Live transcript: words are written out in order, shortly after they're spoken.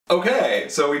Okay,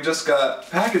 so we just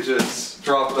got packages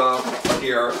dropped off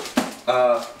here.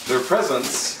 They're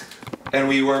presents, and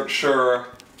we weren't sure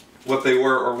what they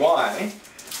were or why.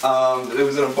 It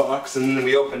was in a box, and then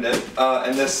we opened it,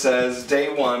 and this says,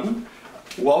 Day 1,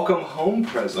 welcome home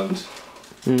present.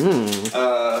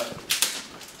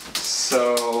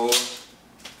 So,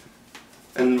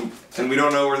 and we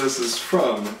don't know where this is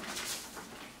from.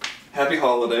 Happy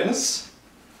holidays.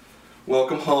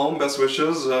 Welcome home, best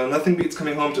wishes. Nothing beats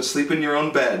coming home to sleep in your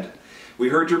own bed. We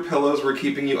heard your pillows were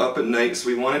keeping you up at night, so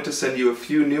we wanted to send you a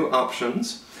few new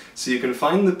options so you can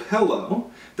find the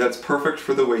pillow that's perfect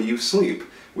for the way you sleep.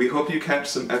 We hope you catch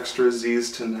some extra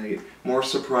Z's tonight. More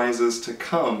surprises to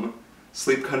come.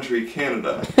 Sleep Country,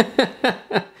 Canada.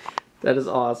 That is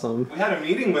awesome. We had a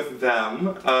meeting with them,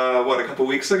 what, a couple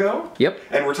weeks ago? Yep.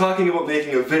 And we're talking about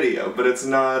making a video, but it's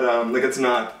not, I mean,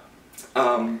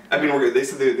 they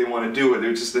said they want to do it,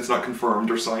 it's not confirmed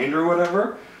or signed or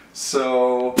whatever.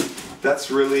 So, that's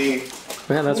really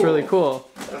Man, that's really cool.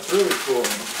 That's really cool.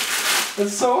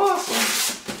 It's so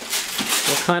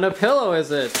awesome. What kind of pillow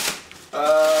is it?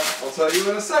 I'll tell you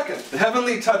in a second. The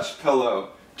Heavenly Touch pillow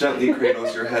gently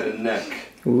cradles your head and neck.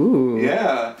 Ooh.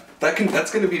 Yeah,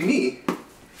 that's gonna be me.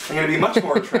 I'm gonna be much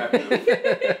more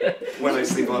attractive when I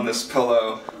sleep on this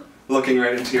pillow, looking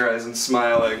right into your eyes and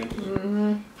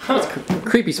smiling. Huh. It's a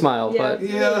creepy smile, yeah, but...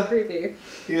 It's Yeah. really creepy.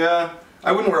 Yeah.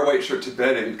 I wouldn't wear a white shirt to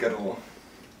bed, it'd get all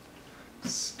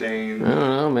stained. I don't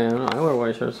know, man. I wear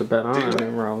white shirts to bed. I don't have Do you?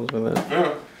 any problems with it.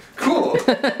 Yeah. Cool.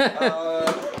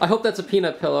 I hope that's a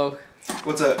peanut pillow.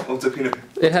 What's a peanut?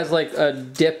 It has like a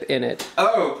dip in it.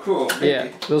 Oh, cool. Maybe. Yeah,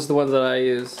 those are the ones that I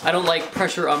use. I don't like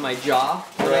pressure on my jaw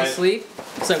when I Right. sleep,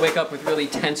 so I wake up with really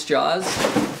tense jaws.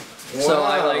 So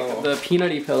I like the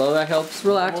peanutty pillow that helps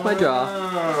relax my jaw.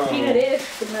 Wow. Peanut-ish,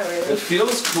 but not It really.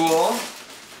 feels cool.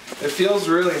 It feels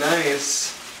really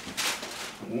nice.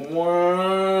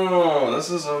 Wow, this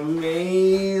is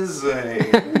amazing.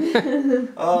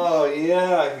 Oh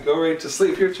yeah, I can go right to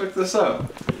sleep. Here, check this out.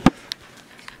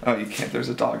 Oh, you can't. There's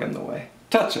a dog in the way.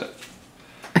 Touch it.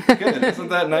 Good, isn't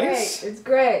that nice? Great. It's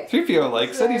great. Fifio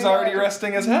likes it. He's already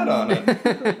resting his head on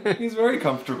it. He's very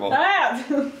comfortable. Ah!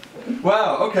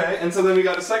 Wow, okay, and so then we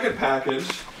got a second package,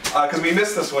 because we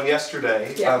missed this one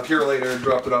yesterday. Yeah. Pure later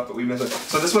dropped it off, but we missed it.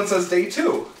 So this one says Day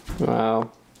 2. Wow.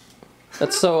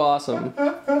 That's so awesome.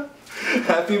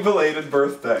 Happy belated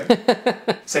birthday.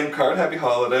 Same card, happy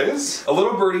holidays. A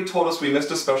little birdie told us we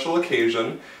missed a special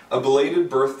occasion. A belated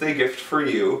birthday gift for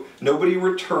you. Nobody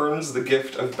returns the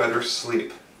gift of better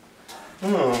sleep.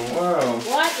 Oh, wow.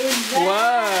 What is that?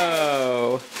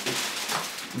 Whoa.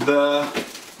 The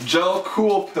Gel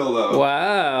Cool Pillow.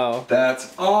 Wow.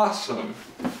 That's awesome.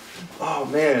 Oh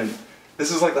man,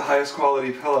 this is like the highest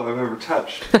quality pillow I've ever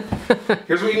touched.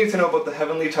 Here's what you need to know about the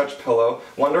Heavenly Touch pillow.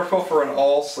 Wonderful for an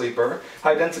all sleeper.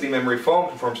 High density memory foam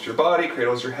conforms to your body,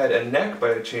 cradles your head and neck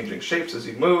by changing shapes as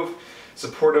you move.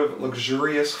 Supportive,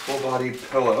 luxurious, full-bodied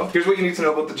pillow. Here's what you need to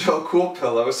know about the Gel Cool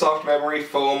pillow. Soft memory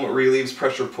foam relieves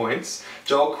pressure points.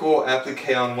 Gel Cool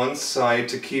applique on one side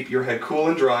to keep your head cool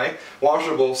and dry.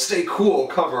 Washable, stay cool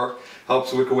cover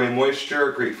helps wick away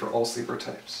moisture. Great for all sleeper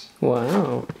types.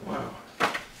 Wow. Wow.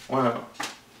 Wow.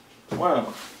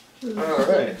 Wow. Is All this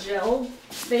right. a gel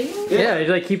thing? Yeah, it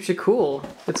like keeps you cool.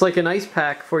 It's like an ice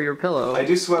pack for your pillow. I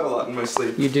do sweat a lot in my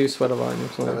sleep. You do sweat a lot in your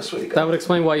sleep. That's what you got. That would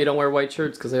explain why you don't wear white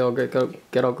shirts, because they all get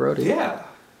all grody. Yeah.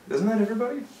 Isn't that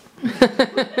everybody?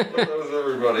 That was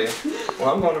everybody.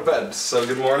 Well, I'm going to bed, so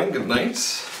good morning, good night.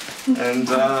 And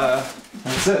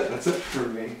that's it. That's it for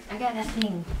me. I got that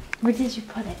thing. Where did you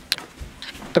put it?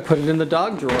 I put it in the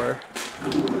dog drawer.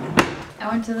 I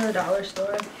went to the dollar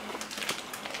store.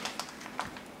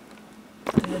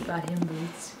 And I bought him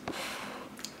boots.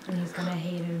 And he's gonna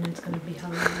hate it and it's gonna be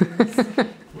hilarious.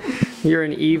 You're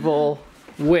an evil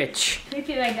witch.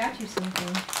 Maybe I got you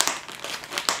something.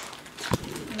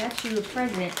 I got you a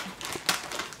present.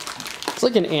 It's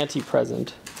like an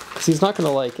anti-present, because he's not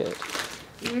gonna like it.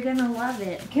 You're gonna love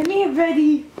it. Come here,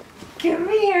 buddy. Come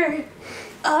here.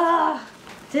 Ah,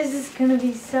 this is gonna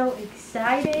be so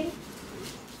exciting.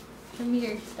 Come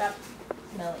here. Stop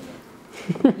smelling it.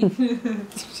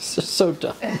 It's just so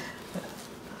dumb.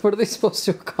 What are they supposed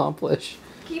to accomplish?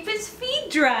 Keep his feet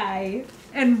dry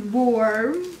and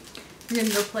warm. We're gonna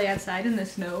go play outside in the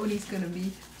snow and he's gonna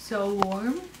be so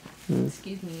warm.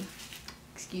 Excuse me.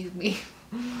 Excuse me.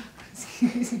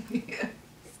 Excuse me.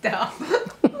 Stop.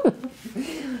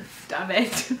 Stop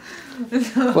it.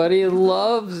 But he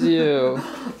loves you.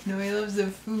 No, he loves the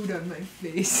food on my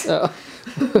face. Oh.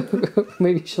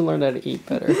 Maybe you should learn how to eat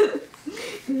better.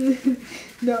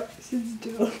 No, sit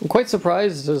still. I'm quite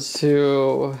surprised as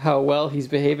to how well he's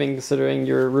behaving considering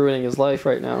you're ruining his life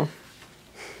right now.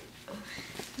 I'm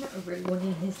not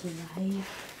ruining his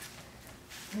life.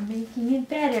 I'm making it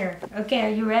better. Okay, are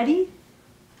you ready?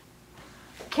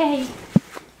 Okay.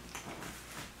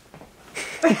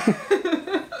 Come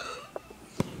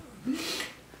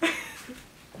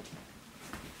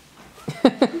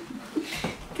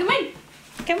on.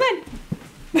 Come on.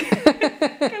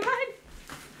 Come on.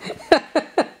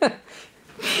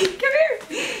 Come here.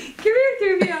 Come here,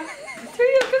 Trivia.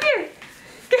 Trivia, come here.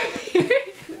 Come here.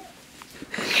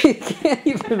 He can't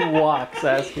even walk,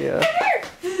 Saskia. Come here.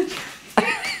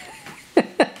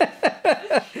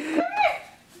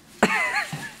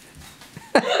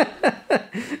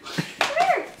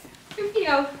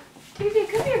 Trivia,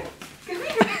 come here. Come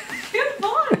here. Come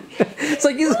on. It's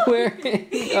like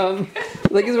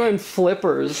he's wearing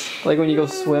flippers, like when you go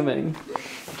swimming.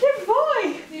 Good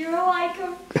boy. You like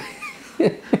him?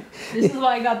 This is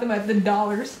why I got them at the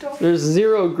dollar store. There's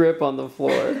zero grip on the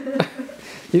floor.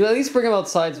 You at least bring them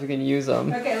outside so we can use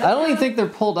them. Okay, I don't even think they're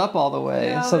pulled up all the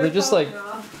way, No, so they're just like,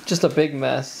 just a big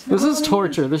mess. This is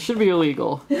torture. This should be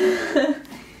illegal.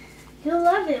 He'll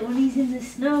love it when he's in the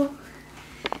snow.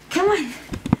 Come on.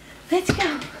 Let's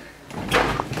go.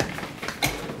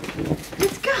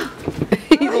 Let's go.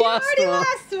 He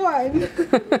lost one.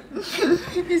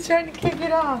 He's trying to kick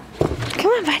it off.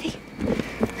 Come on, buddy.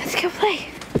 Let's go play.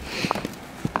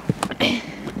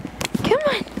 Come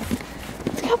on.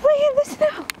 Let's go play in the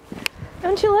snow.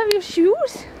 Don't you love your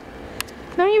shoes?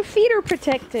 Now your feet are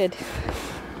protected.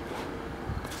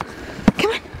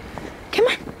 Come on. Come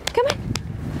on. Come on.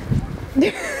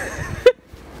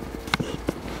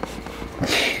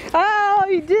 Oh,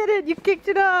 you did it. You kicked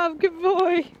it off. Good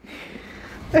boy.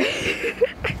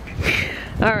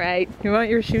 All right. You want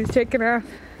your shoes taken off?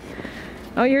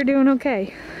 Oh, you're doing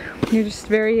okay. You're just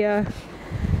very,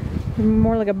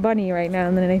 more like a bunny right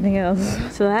now than anything else.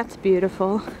 So that's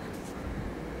beautiful.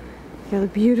 You got a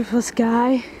beautiful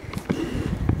sky.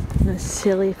 And a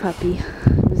silly puppy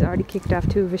who's already kicked off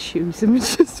 2 of his shoes and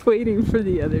was just waiting for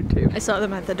the other 2. I saw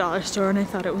them at the dollar store and I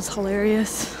thought it was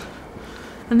hilarious.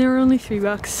 And they were only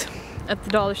 $3 at the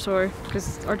dollar store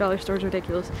because our dollar store is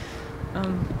ridiculous.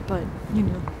 But, you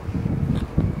know,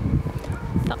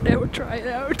 thought I would try it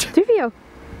out. Divio,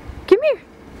 come here.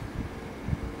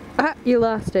 Ah, you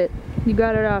lost it. You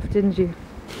got it off, didn't you?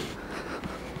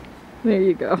 There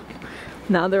you go.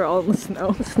 Now they're all in the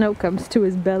snow. The snow comes to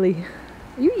his belly.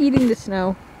 Are you eating the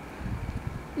snow?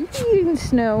 Are you eating the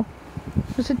snow?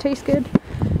 Does it taste good?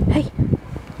 Hey.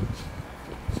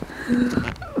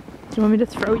 Do you want me to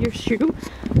throw your shoe? Do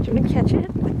you want to catch it?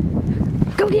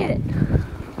 Go get it.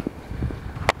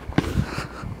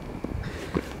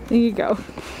 There you go.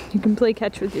 You can play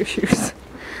catch with your shoes.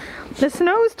 The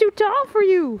snow is too tall for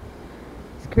you.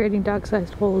 It's creating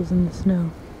dog-sized holes in the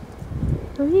snow.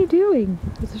 What are you doing?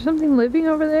 Is there something living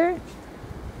over there?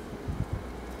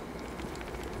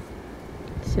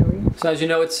 Silly. So as you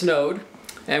know, it snowed,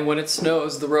 and when it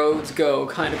snows, the roads go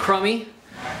kind of crummy.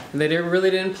 And they really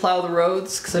didn't plow the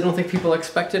roads because I don't think people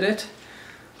expected it.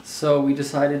 So we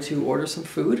decided to order some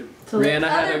food. So Rihanna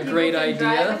had a great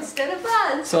idea. Instead of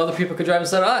us. So other people could drive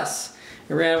instead of us.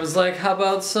 And Rihanna was like, how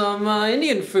about some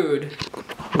Indian food?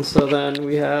 And so then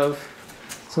we have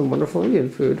some wonderful Indian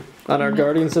food on our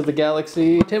Guardians of the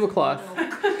Galaxy tablecloth.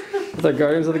 With our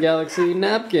Guardians of the Galaxy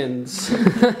napkins.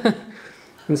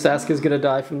 And Saskia's gonna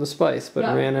die from the spice, but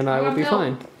Yeah. Rihanna and I will be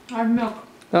fine. I have milk.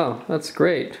 Oh, that's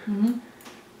great.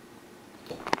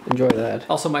 Enjoy that.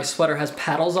 Also, my sweater has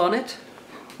paddles on it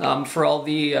for all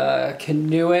the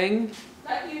canoeing.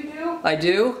 That you do? I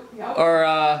do? Yep.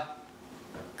 Or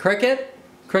cricket?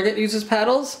 Cricket uses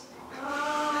paddles?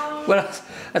 What else?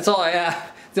 That's all I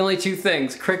have. The only 2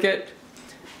 things. Cricket.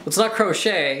 It's not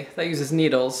crochet. That uses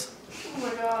needles. Oh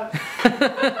my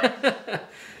god.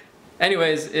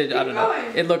 Anyways, I don't know.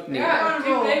 going. It looked neat. Yeah,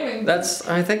 keep naming.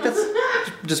 I think that's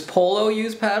just polo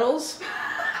use paddles.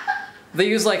 They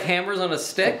use like hammers on a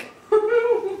stick.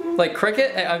 Like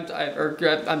cricket. I'm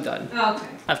done. Oh, okay.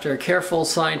 After a careful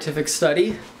scientific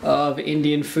study of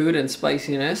Indian food and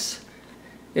spiciness,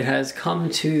 it has come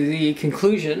to the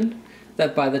conclusion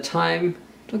that by the time,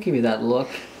 don't give me that look,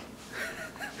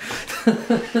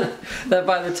 that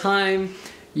by the time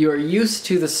you're used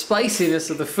to the spiciness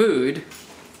of the food,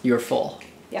 you're full.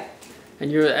 Yeah.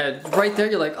 And you're right there,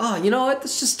 you're like, oh, you know what,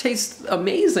 this just tastes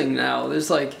amazing now. There's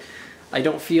like, I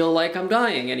don't feel like I'm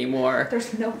dying anymore.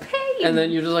 There's no pain. And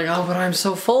then you're just like, oh, but I'm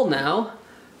so full now.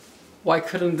 Why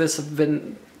couldn't this have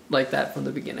been like that from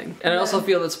the beginning? And I also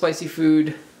feel that spicy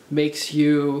food makes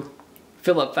you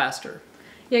fill up faster.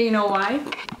 Yeah, you know why?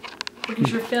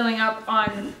 because you're filling up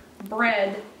on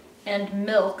bread and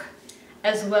milk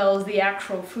as well as the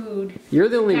actual food. You're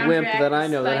the only wimp Counteract that I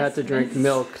know that had to drink spiciness.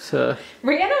 milk to...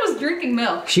 Rihanna was drinking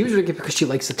milk. She was drinking it because she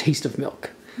likes the taste of milk.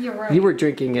 You're right. You were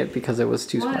drinking it because it was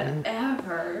too spicy.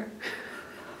 Whatever.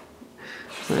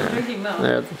 There. Drinking milk.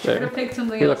 There, Should there. have picked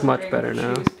something You else look to much drink. better She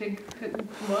now. was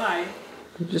why?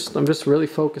 I'm just really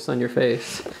focused on your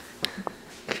face.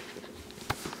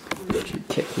 She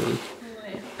kicked me.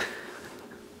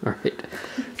 Alright.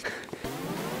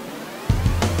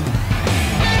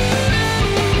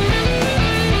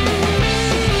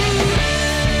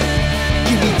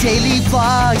 Give me daily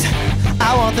vlogs,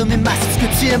 I want them in my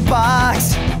subscription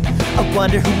box. I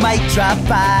wonder who might drop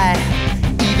by,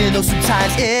 even though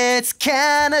sometimes it's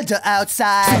Canada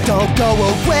outside. So don't go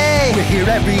away, we're here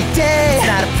every day. It's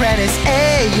not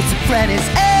ApprenticeEh, it's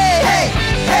ApprenticeEh. Hey,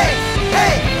 hey,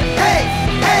 hey, hey,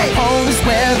 hey. Home is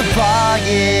where the vlog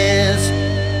is.